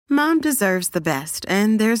Mom deserves the best,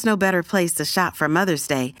 and there's no better place to shop for Mother's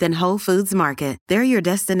Day than Whole Foods Market. They're your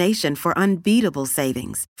destination for unbeatable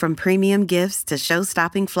savings, from premium gifts to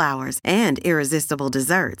show-stopping flowers and irresistible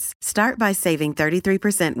desserts. Start by saving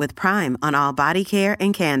 33% with Prime on all body care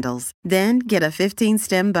and candles. Then get a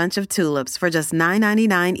 15-stem bunch of tulips for just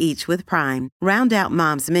 $9.99 each with Prime. Round out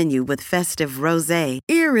Mom's menu with festive rosé,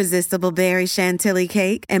 irresistible berry chantilly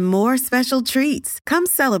cake, and more special treats. Come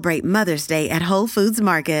celebrate Mother's Day at Whole Foods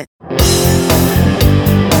Market.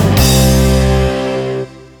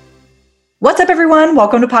 What's up, everyone?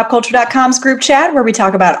 Welcome to PopCulture.com's group chat, where we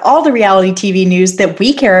talk about all the reality TV news that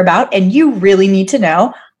we care about and you really need to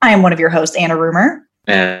know. I am one of your hosts, Anna Rumor.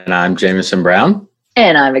 And I'm Jameson Brown.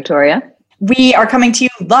 And I'm Victoria. We are coming to you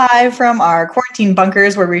live from our quarantine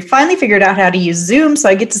bunkers, where we finally figured out how to use Zoom, so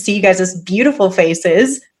I get to see you guys' beautiful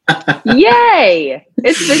faces. Yay!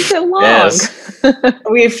 It's been so long. Yes.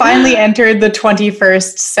 We finally entered the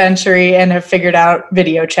 21st century and have figured out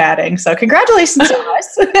video chatting. So congratulations to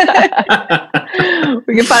us.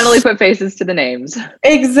 We can finally put faces to the names.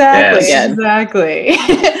 Exactly. Yes. Exactly.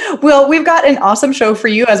 Well, we've got an awesome show for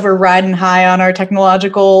you as we're riding high on our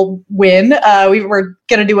technological win. We're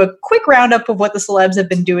going to do a quick roundup of what the celebs have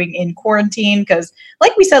been doing in quarantine, because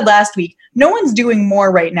like we said last week, no one's doing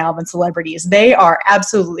more right now than celebrities. They are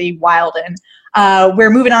absolutely wildin'. We're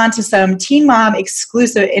moving on to some Teen Mom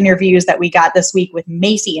exclusive interviews that we got this week with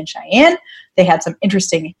Macy and Cheyenne. They had some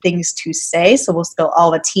interesting things to say, so we'll spill all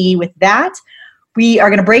the tea with that. We are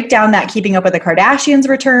going to break down that Keeping Up with the Kardashians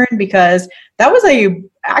return, because that was a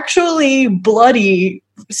actually bloody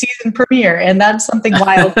season premiere, and that's something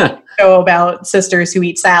wild to show about sisters who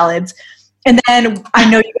eat salads. And then I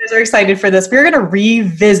know you guys are excited for this. We're going to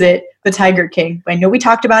revisit the Tiger King. I know we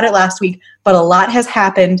talked about it last week, but a lot has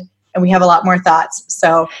happened, and we have a lot more thoughts.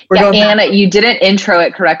 So we're going back. Anna, you didn't intro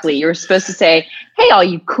it correctly. You were supposed to say, "Hey, all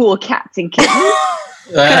you cool cats and kittens,"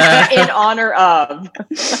 in honor of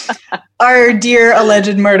our dear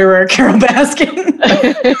alleged murderer, Carol Baskin.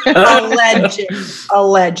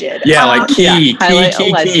 Alleged. Yeah, like key,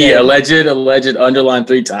 alleged, underlined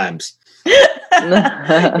 3 times.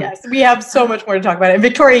 Yes, we have so much more to talk about. And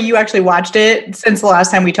Victoria, you actually watched it since the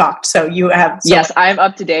last time we talked, so you have yes, I'm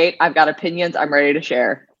up to date. I've got opinions. I'm ready to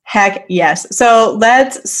share. Heck yes. So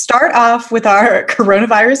let's start off with our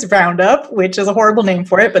coronavirus roundup, which is a horrible name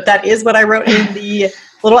for it, but that is what I wrote in the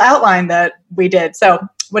little outline that we did. So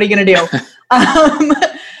what are you going to do?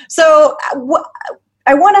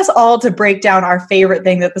 I want us all to break down our favorite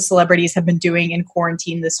thing that the celebrities have been doing in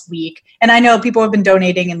quarantine this week. And I know people have been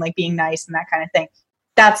donating and like being nice and that kind of thing.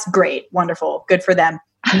 That's great. Wonderful. Good for them.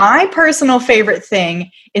 My personal favorite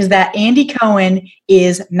thing is that Andy Cohen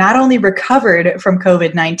is not only recovered from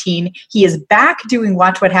COVID-19, he is back doing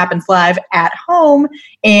Watch What Happens Live at home.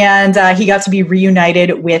 And he got to be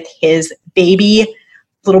reunited with his baby,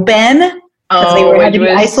 little Ben. They had to be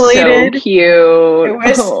isolated. So cute. It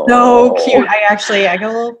was so cute. I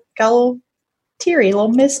got a little teary, a little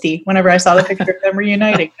misty whenever I saw the picture of them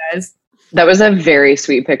reuniting, guys. That was a very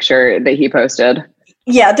sweet picture that he posted.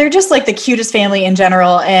 Yeah, they're just like the cutest family in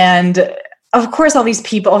general. And of course, all these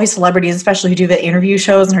people, all these celebrities, especially who do the interview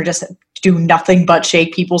shows and are just do nothing but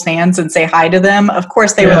shake people's hands and say hi to them. Of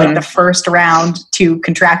course, they were like the first round to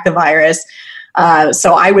contract the virus.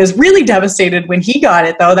 So I was really devastated when he got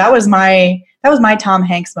it, though. That was my Tom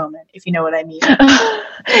Hanks moment, if you know what I mean.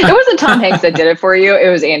 It wasn't Tom Hanks that did it for you. It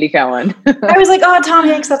was Andy Cohen. I was like, oh, Tom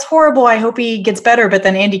Hanks, that's horrible. I hope he gets better. But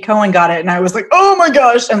then Andy Cohen got it, and I was like, oh my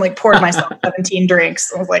gosh, and like poured myself 17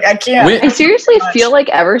 drinks. I was like, I can't. I seriously feel like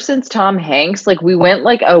ever since Tom Hanks, like we went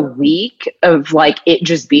like a week of like it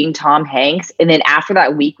just being Tom Hanks. And then after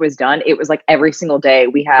that week was done, it was like every single day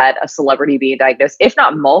we had a celebrity being diagnosed, if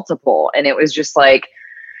not multiple. And it was just like,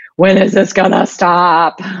 when is this gonna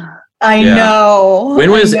stop? I know. When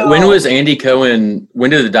was Andy Cohen? When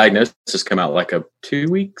did the diagnosis come out? Like 2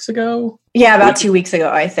 weeks ago? Yeah, about 2 weeks ago,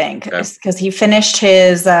 I think. Because he finished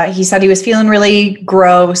his. He said he was feeling really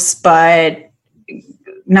gross, but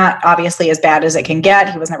not obviously as bad as it can get.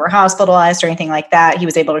 He was never hospitalized or anything like that. He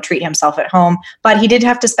was able to treat himself at home, but he did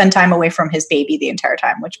have to spend time away from his baby the entire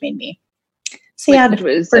time, which made me sad for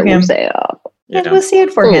him. It was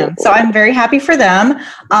sad for him. So I'm very happy for them.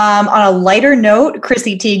 On a lighter note,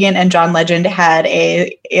 Chrissy Teigen and John Legend had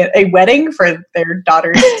a wedding for their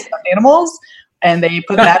daughter's stuffed animals, and they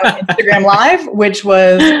put that on Instagram Live, which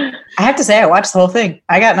was, I have to say, I watched the whole thing.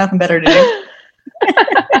 I got nothing better to do.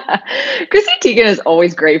 Chrissy Teigen is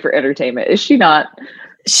always great for entertainment, is she not?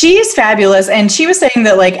 She's fabulous, and she was saying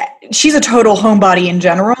that like she's a total homebody in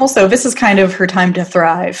general, so this is kind of her time to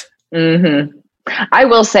thrive. Mm-hmm. I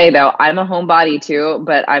will say though, I'm a homebody too,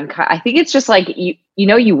 but I think it's just like you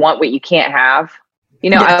you want what you can't have.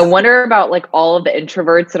 Yes. I wonder about like all of the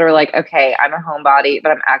introverts that are like, okay, I'm a homebody,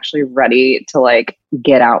 but I'm actually ready to like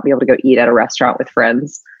get out, be able to go eat at a restaurant with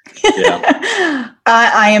friends. Yeah.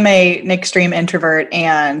 I am an extreme introvert,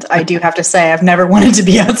 and I do have to say I've never wanted to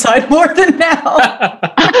be outside more than now.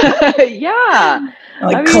 Yeah.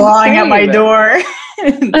 Like clawing at my door.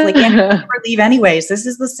 It's like, I never leave anyways. This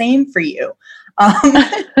is the same for you.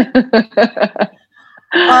 I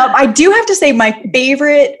do have to say my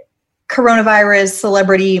favorite coronavirus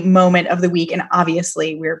celebrity moment of the week, and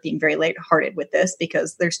obviously we're being very lighthearted with this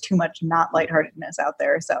because there's too much not lightheartedness out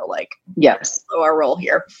there. So like, yes, slow our roll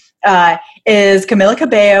here, is Camila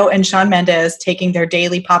Cabello and Shawn Mendes taking their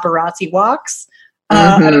daily paparazzi walks.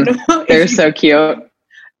 I don't know. They're so cute.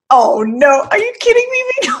 Oh no, are you kidding me,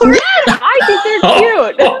 Victoria? Yes, I think they're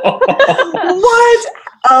cute. What?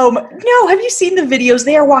 No, have you seen the videos?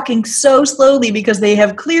 They are walking so slowly because they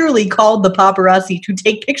have clearly called the paparazzi to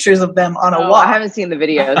take pictures of them on a walk. I haven't seen the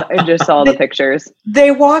videos. I just saw the pictures.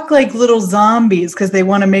 They walk like little zombies because they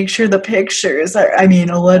want to make sure the pictures are,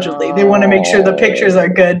 allegedly, they want to make sure the pictures are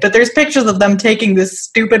good. But there's pictures of them taking this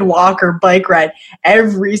stupid walk or bike ride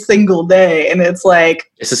every single day. And it's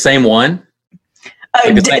like... It's the same one?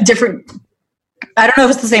 Different... I don't know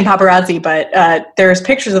if it's the same paparazzi, but there's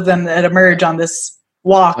pictures of them that emerge on this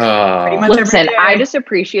walk pretty much every day. I just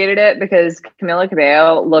appreciated it because Camila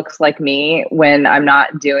Cabello looks like me when I'm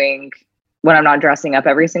not dressing up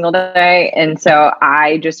every single day. And so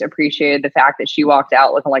I just appreciated the fact that she walked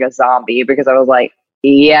out looking like a zombie because I was like,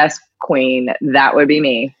 yes, queen, that would be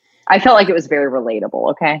me. I felt like it was very relatable.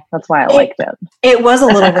 Okay. That's why I liked it. It was a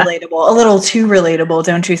little relatable, a little too relatable,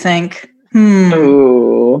 don't you think?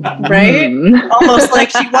 Ooh. Right? Almost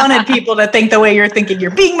like she wanted people to think the way you're thinking. You're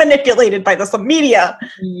being manipulated by the media.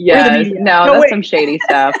 Yes. No, that's some shady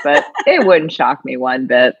stuff, but it wouldn't shock me one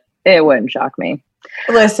bit. It wouldn't shock me.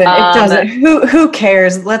 Listen, it doesn't. Who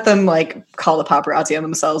cares? Let them like call the paparazzi on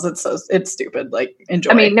themselves. It's stupid. Like,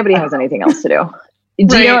 enjoy. Nobody has anything else to do.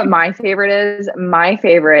 Do you know what my favorite is? My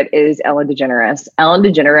favorite is Ellen DeGeneres. Ellen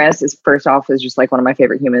DeGeneres is first off is just like one of my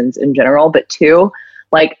favorite humans in general, but two,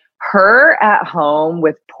 like her at home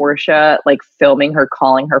with Portia, like filming her,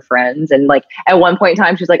 calling her friends. And like at one point in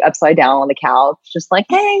time, she's like upside down on the couch, just like,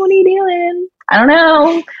 hey, what are you doing? I don't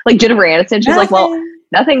know. Like Jennifer Aniston, she's like, well,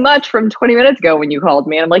 nothing much from 20 minutes ago when you called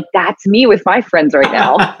me. And I'm like, that's me with my friends right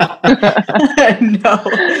now. No,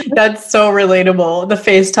 that's so relatable. The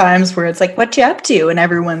FaceTimes where it's like, what you up to? And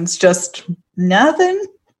everyone's just nothing.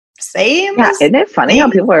 Same. Yeah, isn't it funny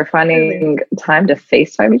how people are finding time to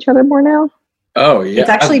FaceTime each other more now? Oh, yeah. It's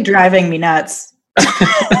actually driving me nuts.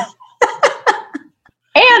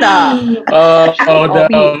 Anna!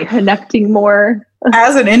 No. Connecting more.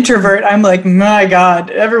 As an introvert, I'm like, my God,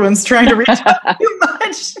 everyone's trying to reach out too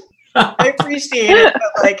much. I appreciate it,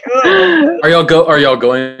 but like, ugh. Are y'all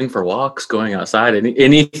going for walks, going outside,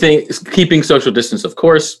 anything, keeping social distance, of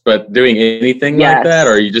course, but doing anything like that?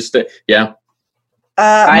 Or are you just, yeah?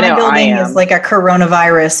 My building is like a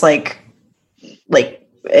coronavirus, like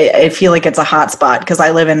I feel like it's a hot spot because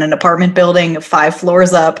I live in an apartment building 5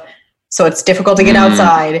 floors up. So it's difficult to get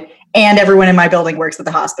outside, and everyone in my building works at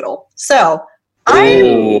the hospital. So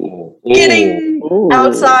I'm getting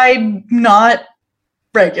outside not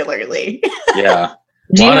regularly. Yeah.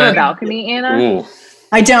 Do you have a balcony, Anna?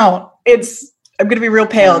 I don't. I'm going to be real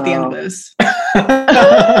pale at the end of this.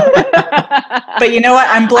 But you know what?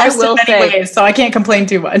 I'm blessed in many ways, so I can't complain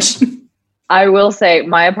too much. I will say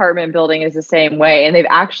my apartment building is the same way. And they've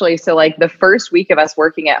actually, so like the first week of us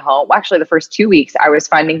working at home, actually the first 2 weeks, I was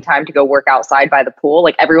finding time to go work outside by the pool.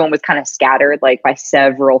 Like everyone was kind of scattered like by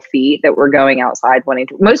several feet that were going outside wanting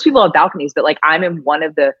to. Most people have balconies, but like I'm in one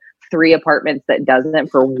of the 3 apartments that doesn't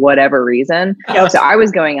for whatever reason. Yep. So I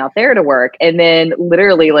was going out there to work. And then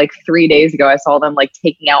literally like 3 days ago, I saw them like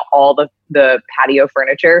taking out all the patio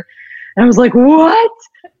furniture. And I was like, what?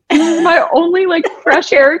 This is my only like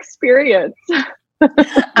fresh air experience.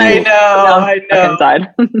 I know.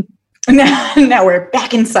 Inside. Now we're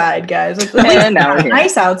back inside, guys. It's and now not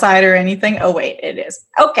nice outside or anything. Oh wait, it is.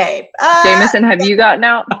 Okay. Jameson, have you gotten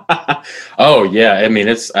out? Oh yeah. I mean,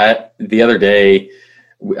 the other day,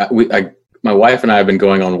 my wife and I have been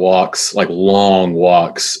going on walks, like long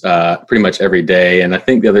walks, pretty much every day. And I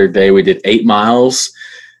think the other day we did 8 miles.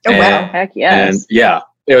 Oh wow! Heck yes. And yeah.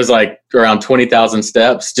 It was like around 20,000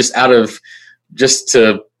 steps it's just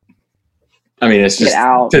to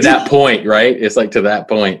that point, right? It's like to that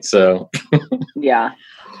point. So yeah.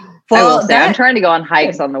 Well, I will say, I'm trying to go on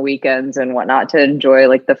hikes on the weekends and whatnot to enjoy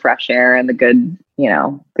like the fresh air and the good,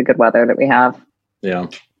 the good weather that we have. Yeah.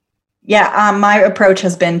 Yeah, my approach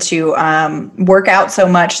has been to work out so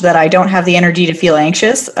much that I don't have the energy to feel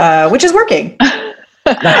anxious, which is working.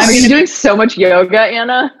 Are you doing so much yoga,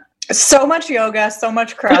 Anna? So much yoga, so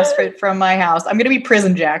much CrossFit from my house. I'm going to be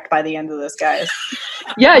prison jacked by the end of this, guys.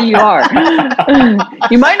 Yeah, you are.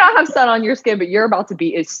 You might not have sun on your skin, but you're about to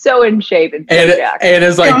be is so in shape and so jacked. And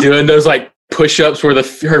it's like doing those like push-ups where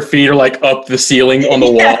her feet are like up the ceiling on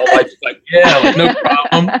the wall. Like no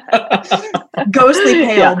problem. Ghostly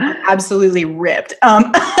pale, absolutely ripped.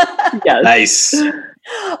 Yes. Nice.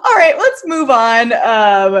 All right, let's move on.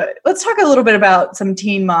 Let's talk a little bit about some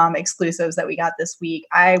Teen Mom exclusives that we got this week.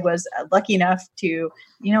 I was lucky enough to,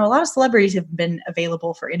 a lot of celebrities have been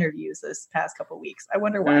available for interviews this past couple of weeks. I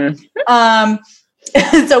wonder why.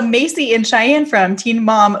 So Macy and Cheyenne from Teen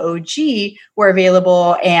Mom OG were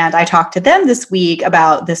available, and I talked to them this week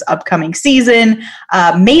about this upcoming season.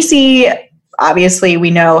 Macy, obviously, we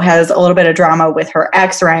know, has a little bit of drama with her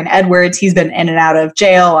ex, Ryan Edwards. He's been in and out of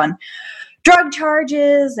jail on drug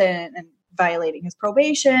charges and violating his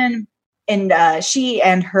probation. And she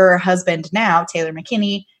and her husband now, Taylor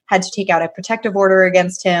McKinney, had to take out a protective order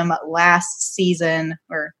against him last season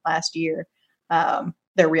or last year.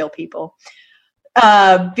 They're real people.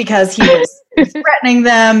 Because he was threatening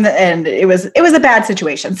them, and it was a bad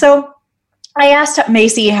situation. So I asked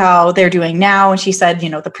Macy how they're doing now, and she said,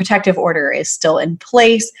 the protective order is still in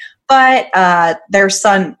place, but her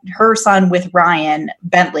son with Ryan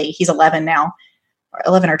Bentley, he's 11 now, or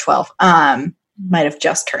 11 or 12, might have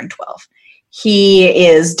just turned 12. He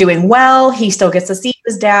is doing well. He still gets to see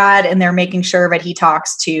his dad, and they're making sure that he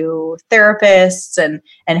talks to therapists and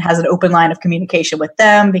has an open line of communication with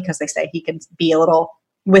them, because they say he can be a little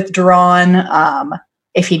withdrawn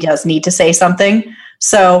if he does need to say something.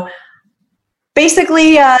 So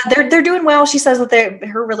basically, they're doing well. She says that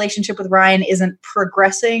her relationship with Ryan isn't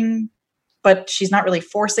progressing, but she's not really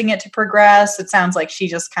forcing it to progress. It sounds like she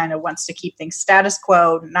just kind of wants to keep things status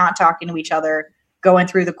quo, not talking to each other, going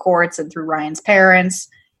through the courts and through Ryan's parents,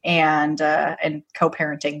 and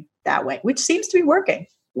co-parenting that way, which seems to be working.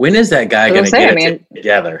 When is that guy going to get it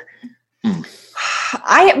together?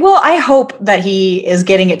 I hope that he is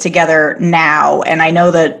getting it together now, and I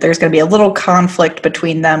know that there's going to be a little conflict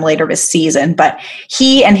between them later this season, but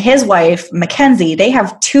he and his wife, Mackenzie, they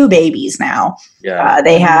have 2 babies now. Yeah.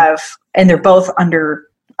 They have, and they're both under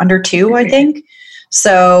 2, I think.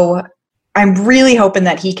 So I'm really hoping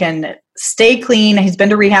that he can stay clean. He's been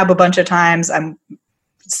to rehab a bunch of times. I'm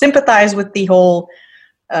sympathize with the whole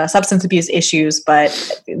substance abuse issues,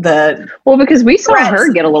 but because we saw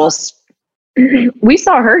her get a little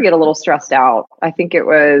stressed out. I think it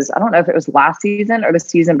was, I don't know if it was last season or the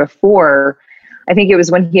season before. I think it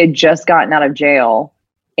was when he had just gotten out of jail,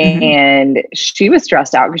 and she was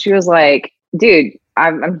stressed out because she was like, dude,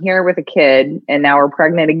 I'm here with a kid and now we're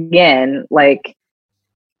pregnant again. Like,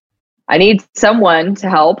 I need someone to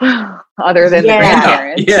help other than the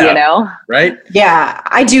grandparents, Right? Yeah,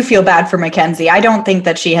 I do feel bad for Mackenzie. I don't think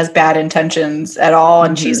that she has bad intentions at all.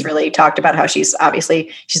 And she's really talked about how she's not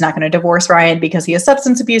going to divorce Ryan because he has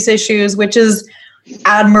substance abuse issues, which is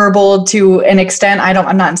admirable to an extent.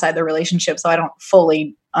 I'm not inside the relationship, so I don't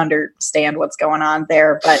fully understand what's going on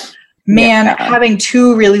there. But man, having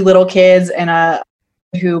 2 really little kids and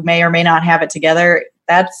who may or may not have it together,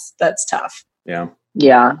 that's tough. Yeah.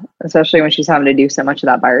 Yeah, especially when she's having to do so much of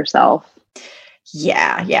that by herself.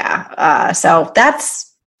 Yeah. So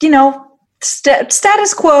that's,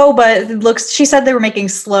 status quo, but she said they were making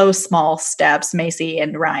slow, small steps. Macy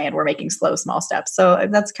and Ryan were making slow, small steps. So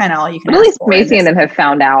that's kind of all you can At least Macy and them have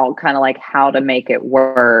found out kind of like how to make it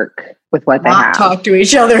work with what they have. Talk to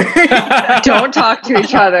each other. Don't talk to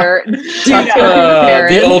each other.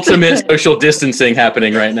 The ultimate social distancing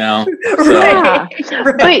happening right now. So.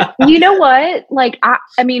 Right. But you know what? Like,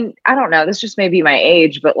 I mean, I don't know. This just may be my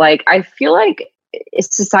age, but like, I feel like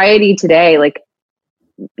society today, like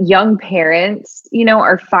young parents,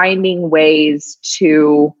 are finding ways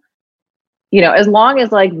to, as long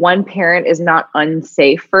as like one parent is not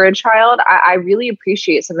unsafe for a child, I really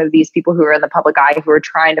appreciate some of these people who are in the public eye who are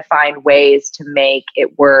trying to find ways to make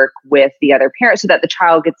it work with the other parent so that the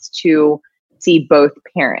child gets to see both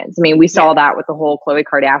parents. I mean, we saw that with the whole Khloe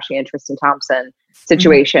Kardashian, Tristan Thompson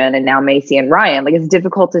situation, and now Macy and Ryan. Like, as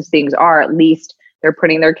difficult as things are, at least they're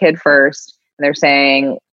putting their kid first and they're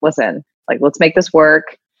saying, listen, like, let's make this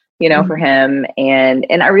work, for him. And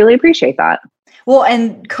I really appreciate that. Well,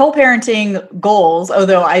 and co-parenting goals,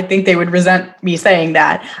 although I think they would resent me saying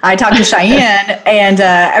that. I talked to Cheyenne, and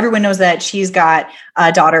everyone knows that she's got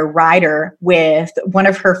a daughter, Ryder, with one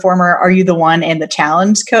of her former Are You the One and The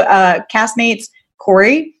Challenge castmates,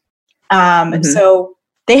 Corey. So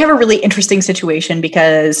they have a really interesting situation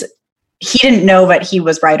because he didn't know that he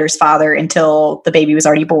was Ryder's father until the baby was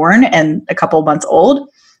already born and a couple months old.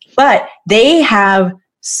 But they have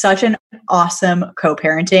such an awesome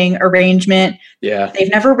co-parenting arrangement. Yeah.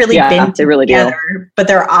 They've never really been together, but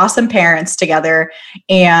they're awesome parents together.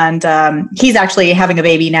 And he's actually having a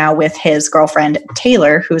baby now with his girlfriend,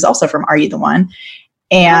 Taylor, who is also from Are You the One?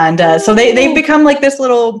 And so they've become like this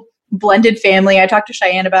little blended family. I talked to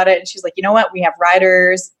Cheyenne about it, and she's like, you know what? We have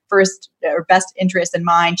Ryder's first or best interest in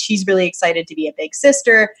mind. She's really excited to be a big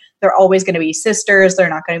sister. They're always going to be sisters. They're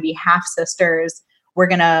not going to be half sisters. We're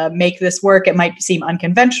going to make this work. It might seem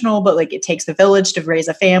unconventional, but like it takes a village to raise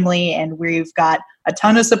a family, and we've got a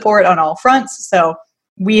ton of support on all fronts. So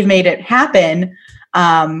we've made it happen.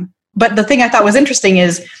 But the thing I thought was interesting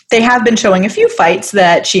is they have been showing a few fights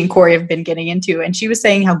that she and Corey have been getting into. And she was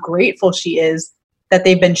saying how grateful she is that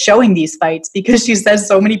they've been showing these fights, because she says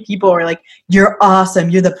so many people are like, you're awesome.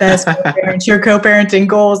 You're the best co-parent. Your co-parenting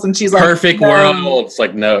goals. And she's like, perfect world. It's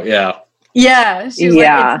like, no, yeah. Yeah. She's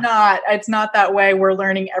like, it's not that way. We're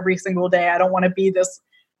learning every single day. I don't want to be this,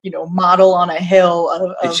 model on a hill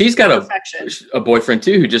of she's got perfection. a boyfriend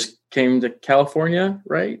too, who just came to California,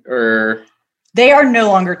 right? Or they are no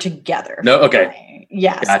longer together. No. Okay.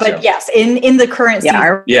 Yes. Gotcha. But yes, in the current season. I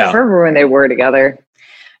remember when they were together.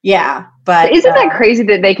 Yeah. But isn't that crazy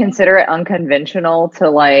that they consider it unconventional to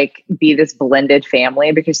like be this blended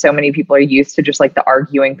family, because so many people are used to just like the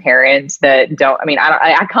arguing parents that don't,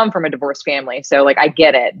 I come from a divorced family, so like I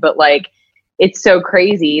get it, but like it's so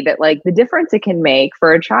crazy that like the difference it can make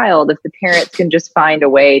for a child if the parents can just find a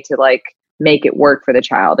way to like make it work for the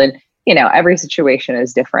child. And every situation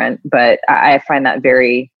is different, but I find that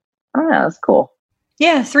very, I don't know, it's cool.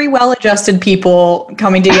 Yeah, 3 well-adjusted people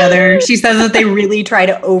coming together. She says that they really try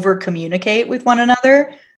to over-communicate with one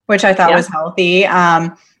another, which I thought was healthy.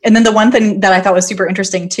 And then the one thing that I thought was super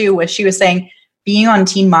interesting too was she was saying, being on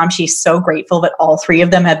Teen Mom, she's so grateful that all 3 of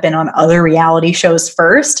them have been on other reality shows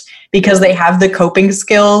first, because they have the coping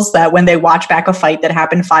skills that when they watch back a fight that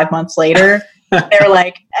happened 5 months later, they're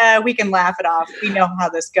like, we can laugh it off. We know how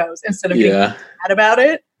this goes, instead of being mad about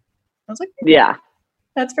it. I was like, yeah,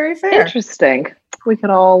 that's very fair. Interesting. We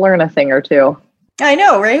could all learn a thing or two. I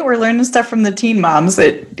know, right? We're learning stuff from the teen moms.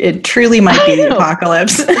 It truly might be the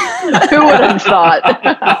apocalypse. Who would have thought?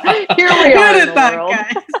 Here we are in the world.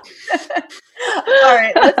 Guys. All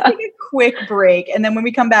right, let's take a quick break. And then when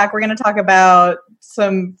we come back, we're going to talk about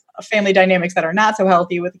some family dynamics that are not so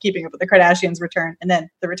healthy with the Keeping Up with the Kardashians return, and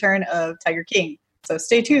then the return of Tiger King. So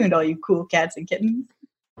stay tuned, all you cool cats and kittens.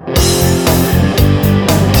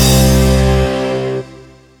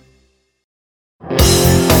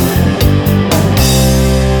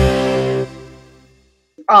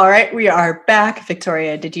 All right, we are back.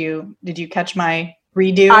 Victoria, did you catch my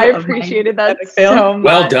redo? I appreciated that so much.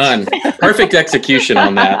 Well done. Perfect execution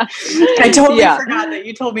on that. I totally forgot that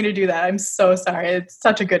you told me to do that. I'm so sorry. It's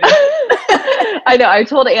such a good I know. I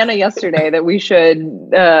told Anna yesterday that we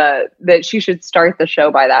should that she should start the show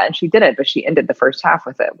by that, and she didn't, but she ended the first half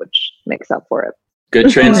with it, which makes up for it. Good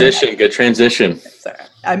transition. Good transition. Sorry.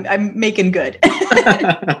 I'm making good.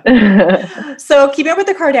 So Keeping Up with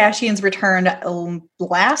the Kardashians returned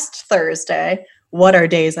last Thursday. What are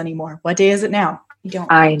days anymore? What day is it now?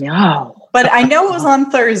 I know. But I know it was on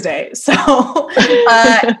Thursday. So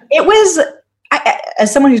it was,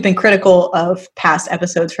 as someone who's been critical of past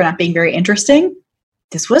episodes for not being very interesting,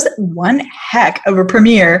 this was one heck of a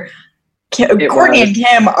premiere. Kourtney and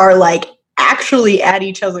Kim are like actually at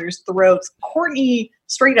each other's throats. Kourtney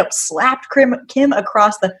straight up slapped Kim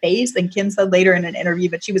across the face, and Kim said later in an interview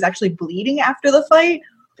that she was actually bleeding after the fight.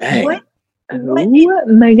 Dang. What? Oh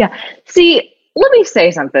my God. See, let me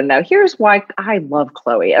say something though. Here's why I love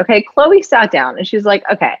Khloé. Okay, Khloé sat down and she's like,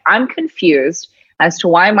 okay, I'm confused as to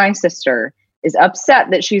why my sister is upset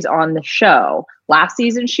that she's on the show. Last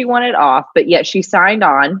season she wanted off, but yet she signed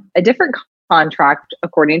on a different contract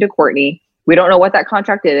according to Kourtney. We don't know what that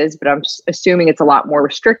contract is, but I'm assuming it's a lot more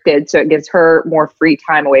restricted. So it gives her more free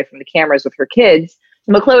time away from the cameras with her kids.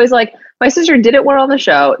 But Khloé's like, my sister didn't want on the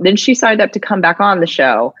show. Then she signed up to come back on the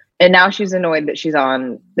show. And now she's annoyed that she's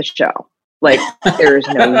on the show. Like, there's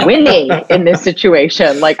no winning in this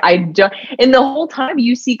situation. Like, and the whole time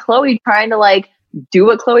you see Khloé trying to like do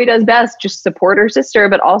what Khloé does best, just support her sister,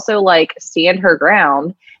 but also like stand her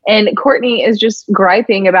ground. And Kourtney is just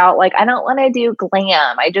griping about like, I don't want to do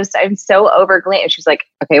glam. I'm so over glam. And she's like,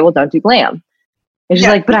 okay, well, don't do glam. And she's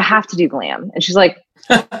like, but I have to do glam. And she's like,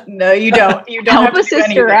 no, you don't. You don't help a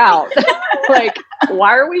sister out. Like,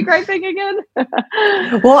 why are we griping again?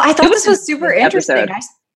 Well, I thought this was super interesting.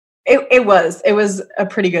 It was a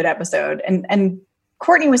pretty good episode. And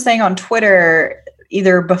Kourtney was saying on Twitter,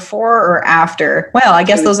 either before or after. Well, I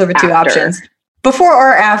guess those are the two options. Before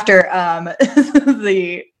or after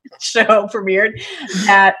the show premiered,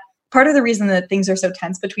 that part of the reason that things are so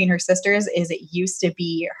tense between her sisters is it used to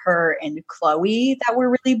be her and Chloe that were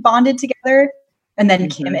really bonded together. And then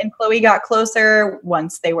Kim and Chloe got closer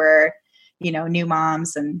once they were, new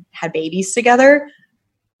moms and had babies together.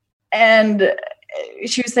 And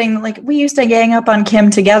she was saying, like, we used to gang up on Kim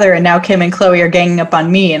together, and now Kim and Chloe are ganging up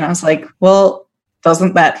on me. And I was like, well,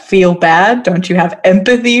 doesn't that feel bad? Don't you have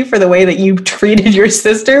empathy for the way that you treated your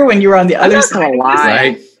sister when you were on the other side?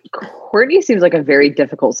 Right. Courtney seems like a very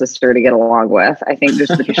difficult sister to get along with. I think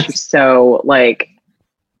just because she's so, like,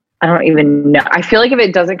 I don't even know. I feel like if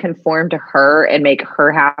it doesn't conform to her and make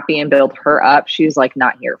her happy and build her up, she's like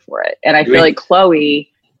not here for it. And I feel like Chloe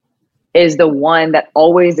is the one that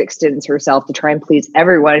always extends herself to try and please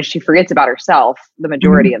everyone. And she forgets about herself the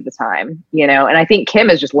majority of the time, And I think Kim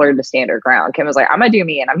has just learned to stand her ground. Kim was like, I'm going to do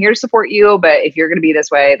me and I'm here to support you. But if you're going to be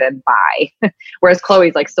this way, then bye. Whereas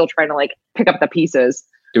Chloe's like still trying to like pick up the pieces.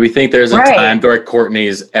 Do we think there's a time where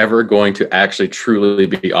Courtney's ever going to actually truly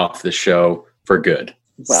be off the show for good?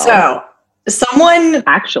 Well, so someone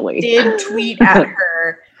actually did tweet at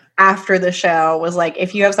her after the show, was like,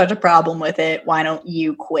 if you have such a problem with it, why don't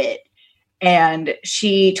you quit? And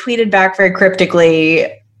she tweeted back very cryptically,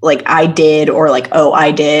 like, I did, or like, oh,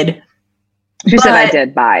 I did. She said, I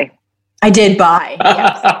did, bye. I did, bye.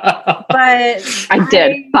 Yes. But I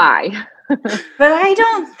did, bye. But I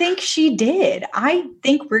don't think she did. I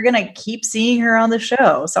think we're going to keep seeing her on the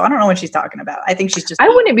show. So I don't know what she's talking about. I think she's just... I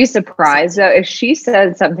wouldn't be surprised, though, if she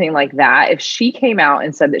said something like that. If she came out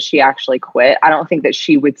and said that she actually quit, I don't think that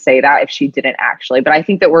she would say that if she didn't actually. But I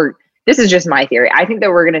think that this is just my theory. I think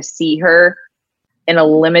that we're going to see her in a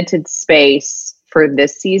limited space for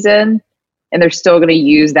this season. And they're still going to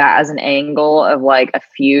use that as an angle of like a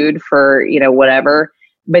feud for, whatever.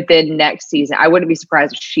 But then next season, I wouldn't be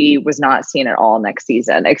surprised if she was not seen at all next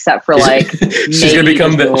season, except for like she's going to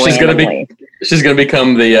become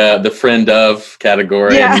the friend of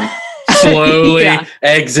category and slowly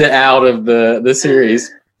exit out of the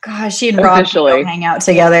series. Gosh, she and Rob hang out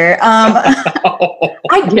together. I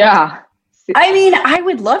mean, I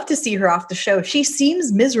would love to see her off the show. She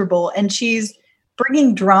seems miserable and she's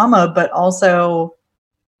bringing drama, but also,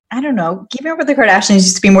 I don't know, Keeping Up with the Kardashians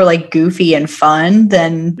used to be more like goofy and fun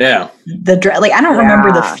than I don't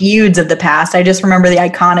remember the feuds of the past. I just remember the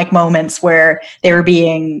iconic moments where they were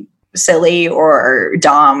being silly or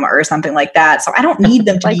dumb or something like that. So I don't need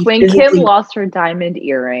them to like be when Kim lost her diamond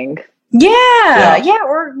earring. Yeah.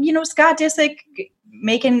 Or, Scott Disick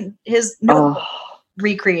making his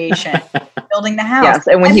recreation, building the house. Yes,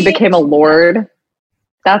 and when he became a lord,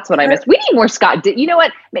 that's what I missed. We need more Scott. You know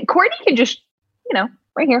what? Courtney can just,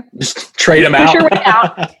 right here. Just trade him out.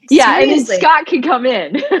 Yeah, and then Scott can come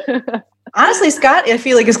in. Honestly, Scott, I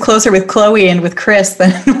feel like is closer with Chloe and with Chris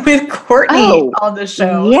than with Courtney on the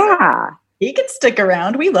show. Yeah. So he can stick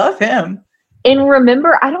around. We love him. And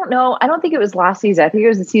remember, I don't think it was last season. I think it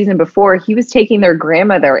was the season before. He was taking their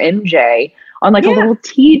grandmother, MJ, on like a little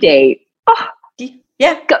tea date. Oh,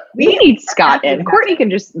 yeah. We need Scott in. Courtney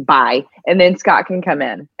can just buy, and then Scott can come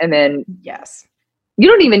in. And then, yes. You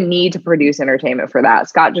don't even need to produce entertainment for that.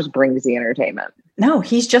 Scott just brings the entertainment. No,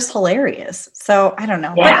 he's just hilarious. So I don't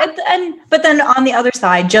know. Yeah. But then on the other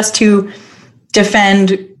side, just to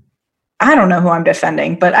defend, I don't know who I'm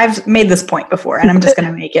defending, but I've made this point before, and I'm just going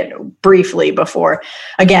to make it briefly before.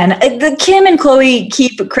 Again, the Kim and Chloe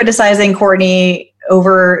keep criticizing Courtney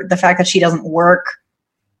over the fact that she doesn't work.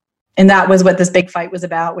 And that was what this big fight was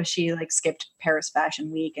about, was she like skipped Paris Fashion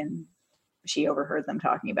Week and she overheard them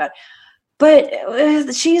talking about. But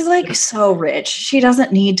she's like so rich. She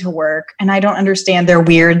doesn't need to work. And I don't understand their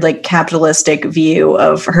weird like capitalistic view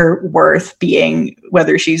of her worth being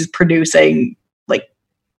whether she's producing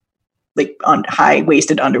like on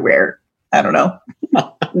high-waisted underwear. I don't know.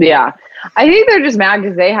 Yeah. I think they're just mad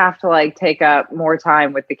because they have to like take up more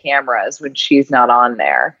time with the cameras when she's not on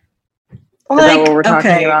there. Is that what we're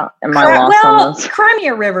talking about? Am I lost on this?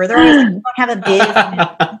 Crimea River. They're always like, you don't have a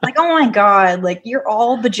business. Like, oh my God, like you're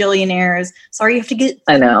all bajillionaires. Sorry, you have to get.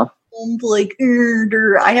 I know. Like,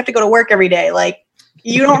 I have to go to work every day. Like,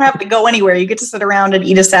 you don't have to go anywhere. You get to sit around and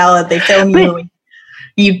eat a salad. They film you. And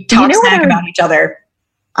you talk smack about each other.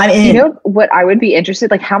 I'm in. You know what I would be interested,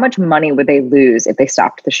 like how much money would they lose if they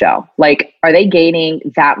stopped the show? Like, are they gaining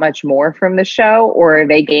that much more from the show, or are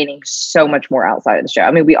they gaining so much more outside of the show?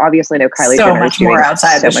 I mean, we obviously know Kylie so Jenner much more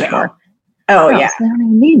outside of the show. More. Oh yeah. So they don't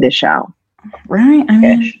even need the show. Right. I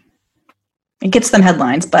mean, It gets them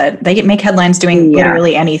headlines, but they make headlines doing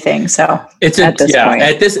literally anything. So it's at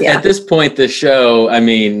this point, the show, I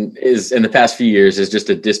mean, is in the past few years is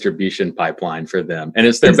just a distribution pipeline for them, and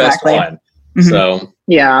it's their best one. Mm-hmm. So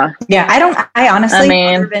yeah. I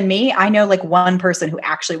honestly, other than me, I know like one person who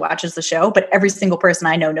actually watches the show, but every single person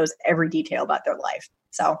I know knows every detail about their life.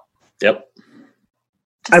 So yep,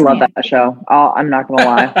 I love that show. I'm not gonna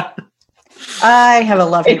lie. I have a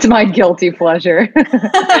love. It's my guilty pleasure.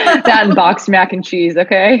 That and boxed mac and cheese.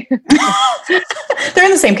 Okay, they're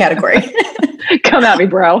in the same category. Come at me,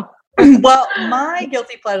 bro. Well, my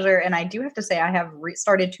guilty pleasure, and I do have to say, I have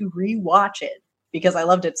started to rewatch it because I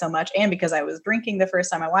loved it so much, and because I was drinking the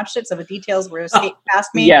first time I watched it, so the details were escaped past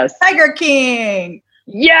me. Yes, Tiger King.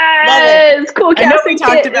 Yes, cool. I know we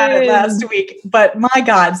talked about it last week, but my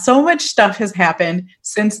God, so much stuff has happened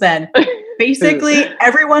since then. Basically,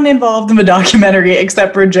 everyone involved in the documentary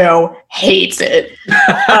except for Joe hates it.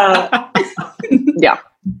 Yeah.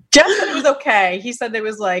 Jeff said it was okay. He said it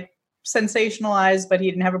was like sensationalized, but he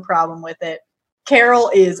didn't have a problem with it. Carol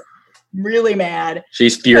is really mad.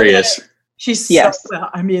 She's furious. She's so,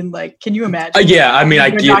 I mean, like, can you imagine? Yeah, I mean, I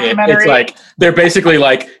get it. It's like, they're basically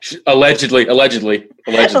like, allegedly,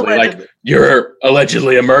 like, you're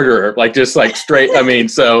allegedly a murderer. Like, just like straight, I mean,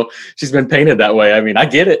 so she's been painted that way. I mean, I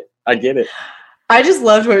get it. I just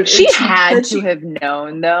loved her. She had to have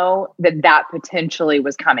known, though, that potentially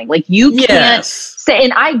was coming. Like, you can't say,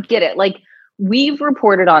 and I get it. Like, we've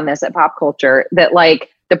reported on this at Pop Culture that, like,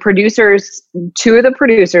 the producers, two of the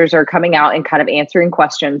producers are coming out and kind of answering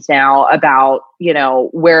questions now about, you know,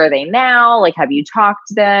 where are they now? Like, have you talked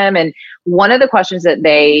to them? And one of the questions that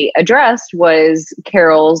they addressed was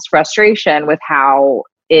Carol's frustration with how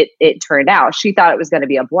it turned out. She thought it was going to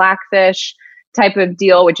be a Blackfish type of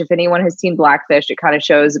deal, which if anyone has seen Blackfish, it kind of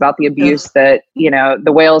shows about the abuse that, you know,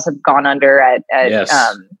 the whales have gone under at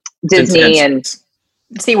Disney and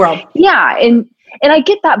SeaWorld. Yeah. And I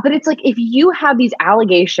get that, but it's like, if you have these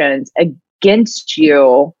allegations against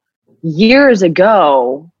you years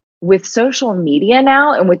ago with social media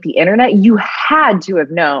now and with the internet, you had to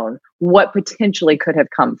have known what potentially could have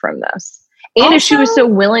come from this. And also, if she was so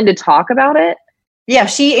willing to talk about it. Yeah,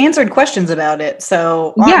 she answered questions about it.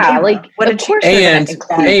 So like, what did she?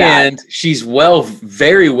 And she's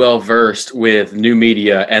very well versed with new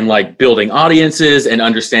media and like building audiences and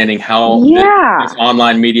understanding how this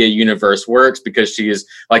online media universe works, because she is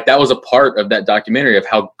like, that was a part of that documentary of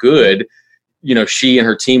how good, you know, she and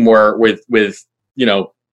her team were with you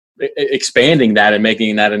know, expanding that and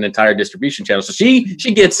making that an entire distribution channel. So she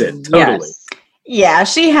gets it totally. Yes. Yeah,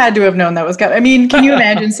 she had to have known that was coming. I mean, can you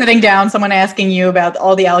imagine sitting down, someone asking you about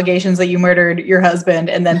all the allegations that you murdered your husband,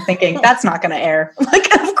 and then thinking, that's not going to air?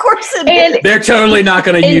 Like, of course it is. They're totally not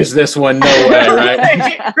going to use this one. No way,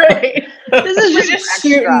 right? Right. This is just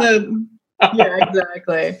shooting the... Yeah,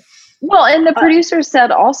 exactly. Well, and the producer said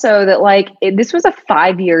also that, like, this was a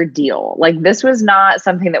 5-year deal. Like, this was not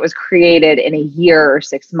something that was created in a year or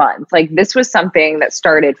 6 months. Like, this was something that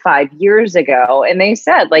started 5 years ago. And they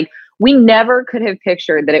said, like, we never could have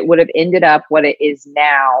pictured that it would have ended up what it is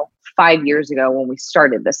now 5 years ago when we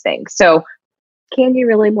started this thing. So can you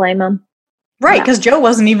really blame them? Right, because Joe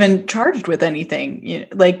wasn't even charged with anything. You know,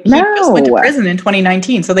 like, he just went to prison in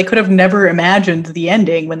 2019, so they could have never imagined the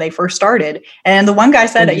ending when they first started. And the one guy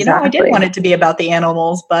said, you know, I did want it to be about the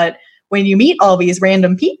animals, but when you meet all these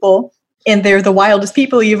random people and they're the wildest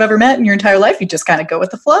people you've ever met in your entire life, you just kind of go with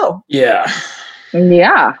the flow. Yeah.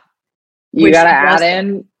 Yeah. You got to add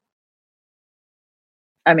in...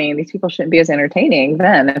 I mean, these people shouldn't be as entertaining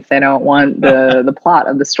then if they don't want the plot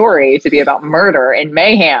of the story to be about murder and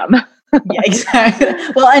mayhem. Yeah, exactly.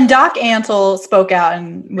 Well, and Doc Antle spoke out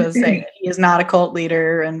and was saying that he is not a cult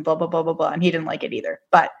leader and blah, blah, blah, blah, blah. And he didn't like it either.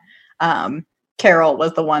 But Carol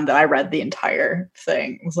was the one that I read the entire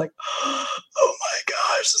thing. It was like, oh my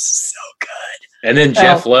gosh, this is so good. And then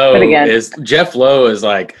Jeff Lowe is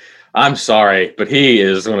like, I'm sorry, but he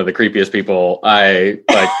is one of the creepiest people I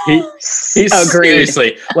like. He's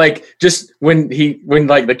seriously like, just when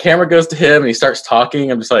like the camera goes to him and he starts talking,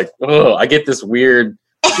 I'm just like, oh, I get this weird,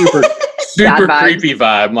 super creepy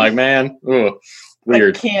vibe. I'm like, man, oh,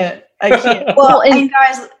 weird. I can't. Well, and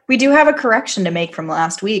guys, we do have a correction to make from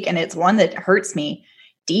last week, and it's one that hurts me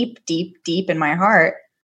deep, deep, deep in my heart.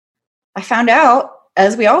 I found out,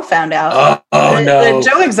 as we all found out, that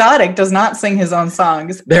Joe Exotic does not sing his own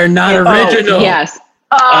songs. They're not original. Yes.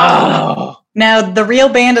 Now, the real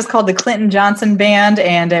band is called the Clinton Johnson Band,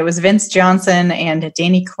 and it was Vince Johnson and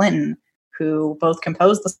Danny Clinton who both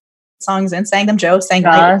composed the songs and sang them. Joe sang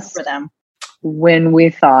for them. When we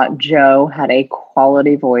thought Joe had a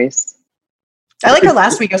quality voice. I like how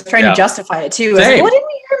last week I was trying to justify it too. I was like, what didn't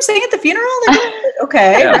we hear him saying at the funeral? Like,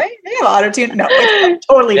 okay, right? They have auto-tune. No, it's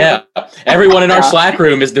totally different. Everyone in our Slack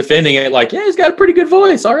room is defending it like, yeah, he's got a pretty good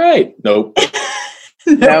voice. All right. Nope.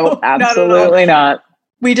 No, absolutely not.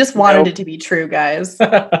 We just wanted it to be true, guys.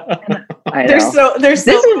 I know. There's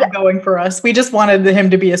so going for us. We just wanted him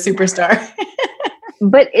to be a superstar.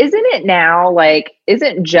 But isn't it now, like,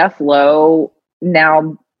 isn't Jeff Lowe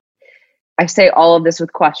now, I say all of this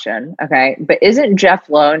with question, okay, but isn't Jeff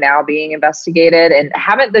Lowe now being investigated, and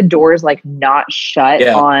haven't the doors like not shut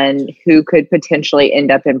on who could potentially end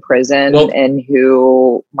up in prison and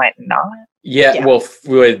who might not? Yeah, well,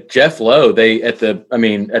 with Jeff Lowe, at the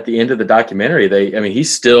end of the documentary, there's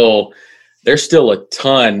still a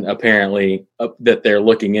ton apparently that they're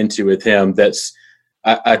looking into with him. That's,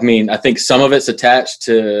 I think some of it's attached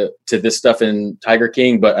to this stuff in Tiger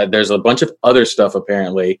King, but there's a bunch of other stuff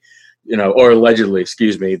apparently, or allegedly,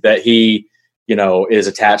 that he, is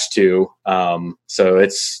attached to. So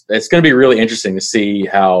it's going to be really interesting to see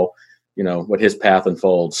how, what his path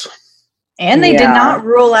unfolds. And they did not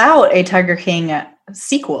rule out a Tiger King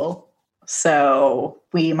sequel. So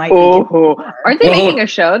we might Aren't they making a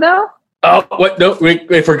show though? Oh, what? No,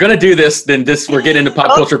 if we're going to do this, then we're getting into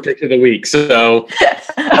pop culture pick of the week. So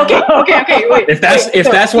okay. Wait, if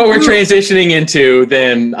that's what we're transitioning into,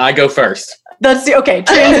 then I go first.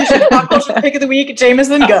 Transition pop culture pick of the week.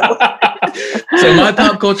 Jameson, go. So my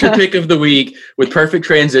pop culture pick of the week, with perfect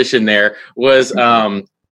transition there, was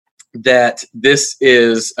that this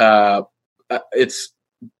is it's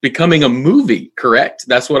becoming a movie, correct?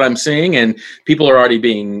 That's what I'm seeing, and people are already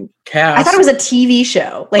being cast. I thought it was a TV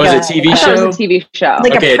show. Like a TV show? It was a TV show.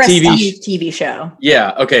 Like a prestige TV show.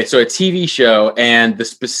 Yeah, okay, so a TV show, and the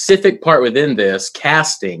specific part within this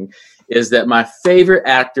casting is that my favorite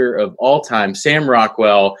actor of all time, Sam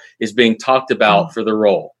Rockwell, is being talked about for the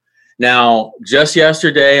role. Now, just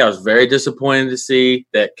yesterday, I was very disappointed to see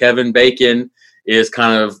that Kevin Bacon is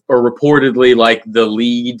kind of, or reportedly, like the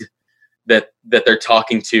lead that they're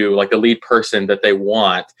talking to, like the lead person that they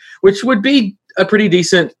want, which would be a pretty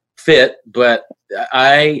decent fit. But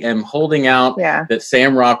I am holding out that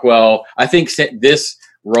Sam Rockwell, I think this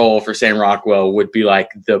role for Sam Rockwell would be like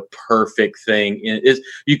the perfect thing.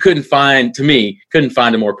 You couldn't find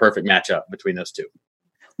a more perfect matchup between those two.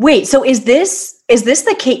 Wait, so is this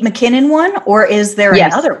the Kate McKinnon one, or is there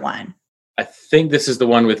another one? I think this is the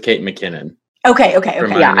one with Kate McKinnon. Okay.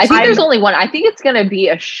 Yeah, I think there's only one. I think it's going to be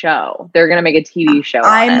a show. They're going to make a TV show.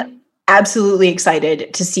 I'm absolutely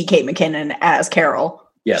excited to see Kate McKinnon as Carol.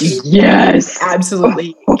 Yes.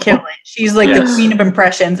 Absolutely kill it. She's like the queen of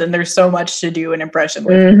impressions, and there's so much to do an impression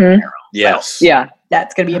with Carol. Yes. So,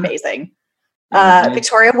 that's going to be amazing.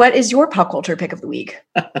 Victoria, what is your pop culture pick of the week?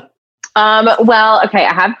 Well, okay,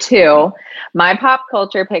 I have two. My pop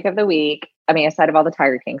culture pick of the week, aside of all the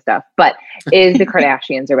Tiger King stuff, but is the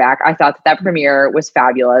Kardashians are back. I thought that premiere was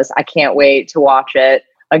fabulous. I can't wait to watch it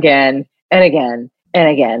again and again and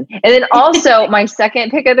again. And then also my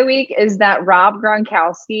second pick of the week is that Rob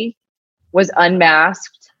Gronkowski was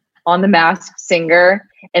unmasked on The Masked Singer,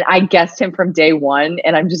 and I guessed him from day one,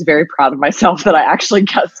 and I'm just very proud of myself that I actually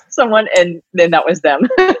guessed someone, and then that was them.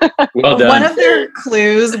 Well done. One of their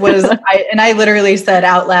clues was, I literally said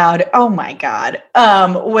out loud, "Oh my God!"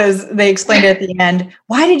 Was they explained it at the end?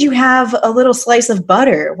 Why did you have a little slice of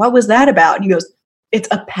butter? What was that about? And he goes, "It's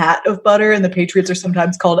a pat of butter, and the Patriots are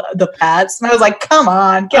sometimes called the Pats." And I was like, "Come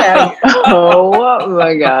on, get out of here!" Oh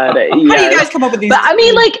my God! How do you guys come up with these?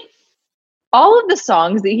 But all of the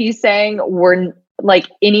songs that he sang were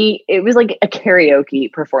it was like a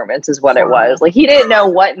karaoke performance is what it was. Like, he didn't know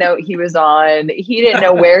what note he was on. He didn't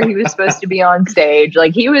know where he was supposed to be on stage.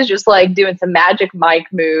 Like, he was just like doing some magic mic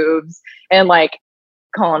moves and like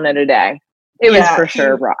calling it a day. It was for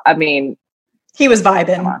sure. He was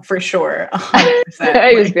vibing for sure. 100%.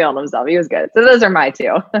 He was feeling himself. He was good. So those are my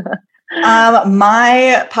two.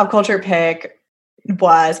 My pop culture pick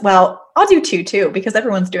was, I'll do two too, because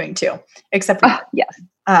everyone's doing two, except for yes.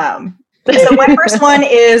 So my first one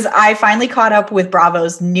is I finally caught up with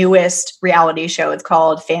Bravo's newest reality show. It's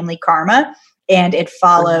called Family Karma, and it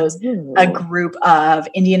follows a group of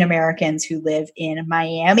Indian Americans who live in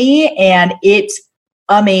Miami, and it's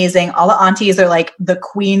amazing. All the aunties are like the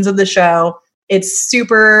queens of the show. It's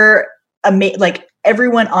super amazing. Like,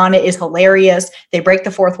 everyone on it is hilarious. They break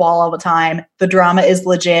the fourth wall all the time. The drama is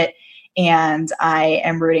legit. And I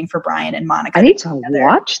am rooting for Brian and Monica. I need to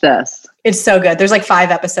watch this. It's so good. There's like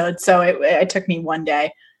 5 episodes, so it took me one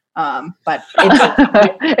day. But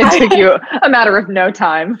it took you a matter of no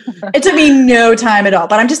time. It took me no time at all.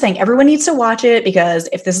 But I'm just saying, everyone needs to watch it, because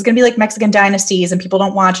if this is going to be like Mexican Dynasties and people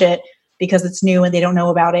don't watch it, because it's new and they don't know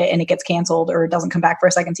about it and it gets canceled or it doesn't come back for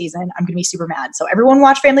a second season, I'm going to be super mad. So everyone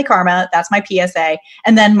watch Family Karma. That's my PSA.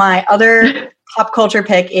 And then my other pop culture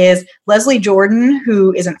pick is Leslie Jordan,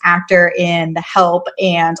 who is an actor in The Help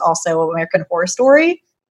and also American Horror Story.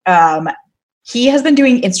 He has been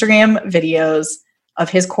doing Instagram videos of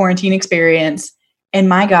his quarantine experience. And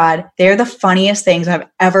my God, they're the funniest things I've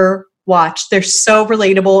ever watched. They're so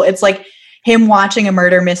relatable. It's like him watching a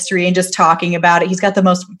murder mystery and just talking about it. He's got the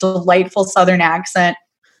most delightful Southern accent.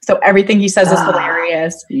 So everything he says is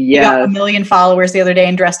hilarious. He got 1 million followers the other day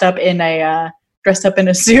and dressed up in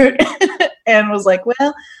a suit and was like,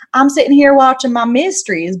 well, I'm sitting here watching my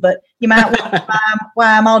mysteries, but you might wonder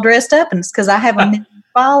why I'm all dressed up. And it's because I have 1 million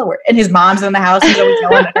followers. And his mom's in the house. He's always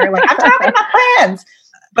yelling at her like, I'm talking to my friends.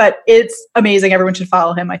 But it's amazing. Everyone should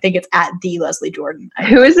follow him. I think it's at the Leslie Jordan.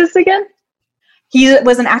 Who is this again? He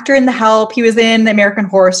was an actor in The Help. He was in the American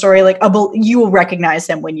Horror Story. Like you will recognize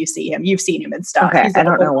him when you see him. You've seen him and stuff. Okay, I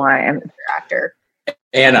don't know why I'm an actor.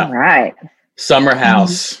 Anna, all right. Summer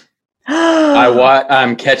House.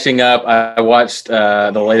 I'm catching up. I watched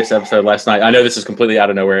the latest episode last night. I know this is completely out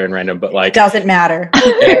of nowhere and random, but like doesn't matter.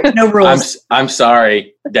 No rules. I'm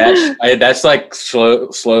sorry. That's like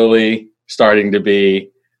slowly starting to be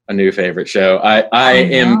a new favorite show. I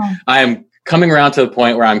am coming around to the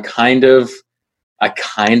point where I kind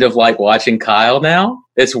of like watching Kyle now.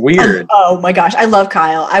 It's weird. Oh my gosh. I love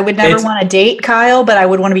Kyle. I would never want to date Kyle, but I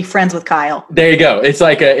would want to be friends with Kyle. There you go. It's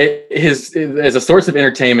like as a source of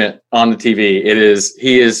entertainment on the TV.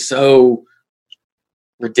 He is so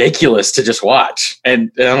ridiculous to just watch.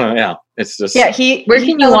 And I don't know. Yeah. It's just, where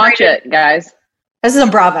can you watch it, guys? This is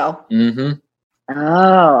on Bravo. Mm-hmm.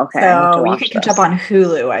 Oh, okay. So you can catch up on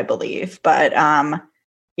Hulu, I believe. But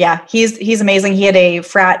yeah, he's amazing. He had a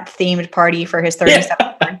frat themed party for his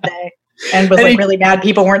 37th birthday and was really mad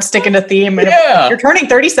people weren't sticking to theme. And you're turning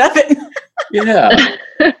 37. Yeah.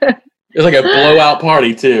 It's like a blowout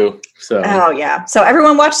party too. So So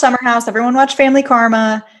everyone watch Summer House. Everyone watch Family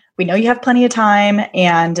Karma. We know you have plenty of time,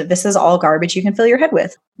 and this is all garbage you can fill your head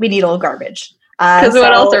with. We need all garbage. Because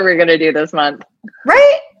what else are we going to do this month?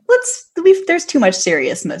 Right? There's too much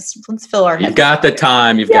seriousness. Let's fill our heads. You've got the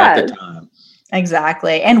time. You've got the time.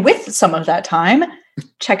 Exactly. And with some of that time,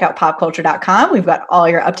 check out popculture.com. We've got all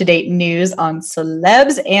your up-to-date news on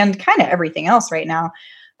celebs and kind of everything else right now.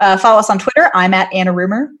 Follow us on Twitter. I'm at Anna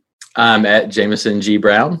Rumor. I'm at Jameson G.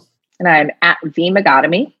 Brown. And I'm at V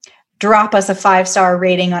Megotomy. Drop us a 5-star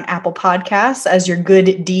rating on Apple Podcasts as your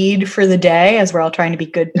good deed for the day, as we're all trying to be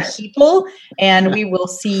good people. And we will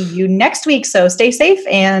see you next week. So stay safe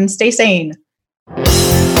and stay sane.